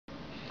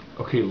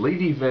Okay,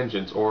 Lady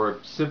Vengeance, or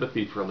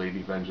Sympathy for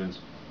Lady Vengeance.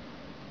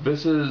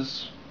 This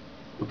is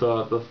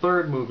the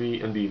third movie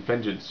in the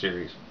Vengeance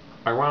series.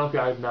 Ironically,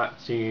 I've not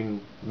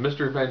seen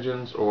Mr.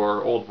 Vengeance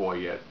or Old Boy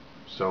yet,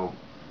 so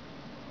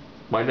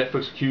my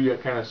Netflix queue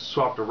got kind of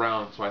swapped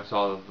around, so I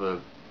saw the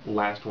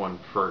last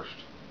one first.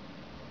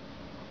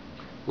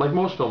 Like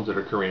most films that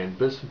are Korean,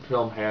 this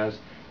film has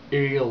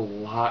a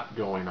lot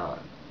going on.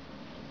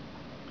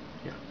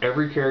 Yeah,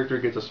 every character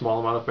gets a small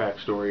amount of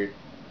backstory,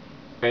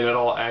 and it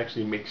all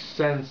actually makes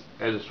sense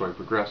as the story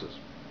progresses.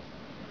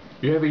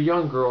 You have a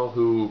young girl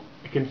who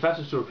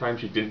confesses to a crime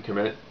she didn't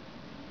commit,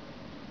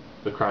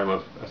 the crime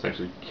of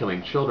essentially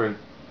killing children,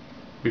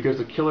 because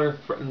the killer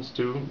threatens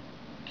to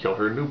kill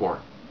her newborn.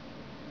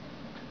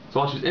 So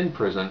while she's in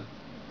prison,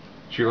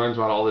 she learns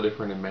about all the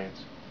different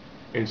inmates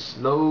and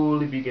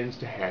slowly begins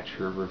to hatch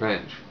her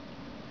revenge,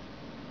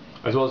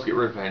 as well as get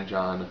revenge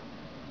on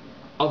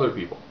other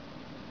people.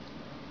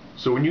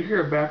 So when you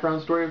hear a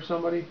background story of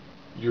somebody,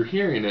 you're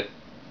hearing it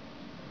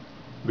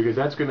because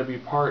that's going to be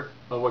part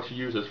of what she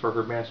uses for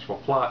her masterful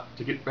plot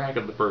to get back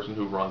at the person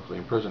who wrongfully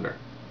imprisoned her.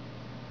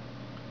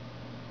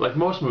 Like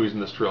most movies in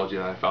this trilogy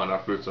that I found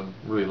after doing some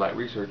really light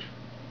research,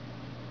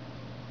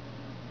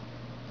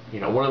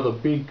 one of the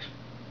big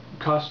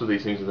costs of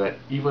these things is that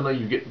even though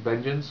you get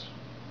vengeance,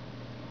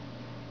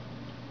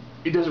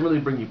 it doesn't really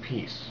bring you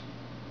peace.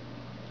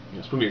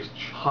 This movie is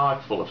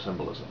chock full of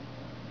symbolism.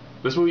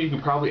 This movie you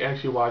can probably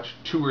actually watch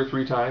 2 or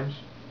 3 times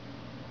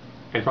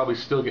and probably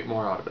still get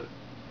more out of it.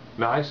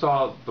 Now I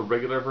saw the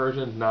regular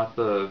version, not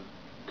the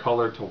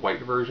color to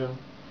white version.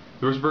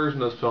 There was a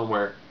version of this film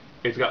where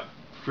it's got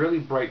fairly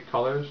bright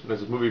colors, and as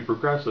the movie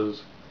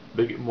progresses,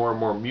 they get more and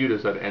more muted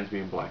as it ends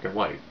being black and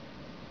white.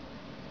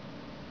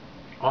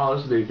 Oh,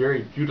 this is a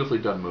very beautifully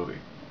done movie.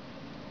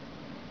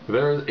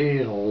 There's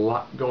a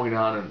lot going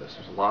on in this.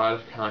 There's a lot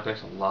of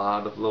context, a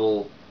lot of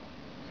little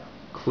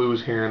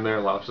clues here and there,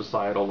 a lot of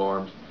societal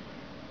norms.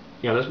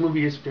 This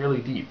movie is fairly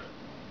deep.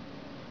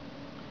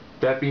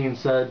 That being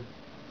said,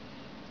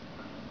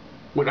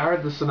 when I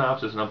read the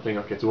synopsis and I'm thinking,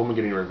 okay, it's a woman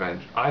getting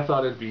revenge, I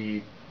thought it'd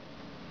be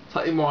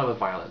slightly more on the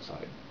violent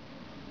side.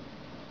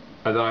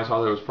 And then I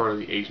saw that it was part of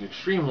the Asian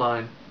Extreme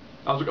line.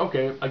 I was like,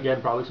 okay,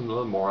 again, probably something a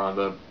little more on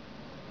the,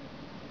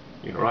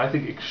 when I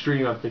think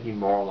extreme, I'm thinking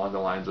more along the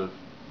lines of,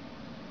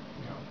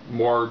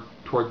 more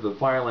towards the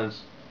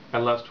violence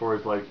and less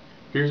towards like,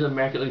 here's an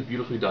immaculately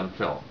beautifully done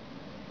film.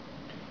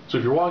 So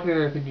if you're walking in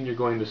there thinking you're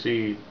going to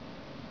see,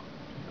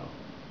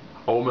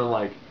 a woman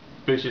like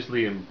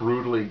viciously and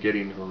brutally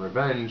getting her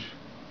revenge,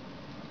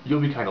 you'll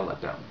be kind of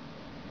let down.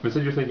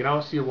 Instead you're thinking, I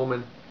want to see a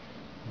woman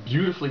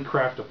beautifully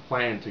craft a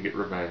plan to get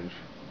revenge,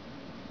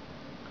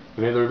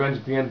 and then the revenge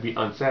at the end be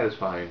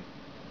unsatisfying,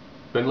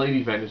 then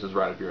Lady Vengeance is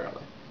right up your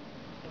alley.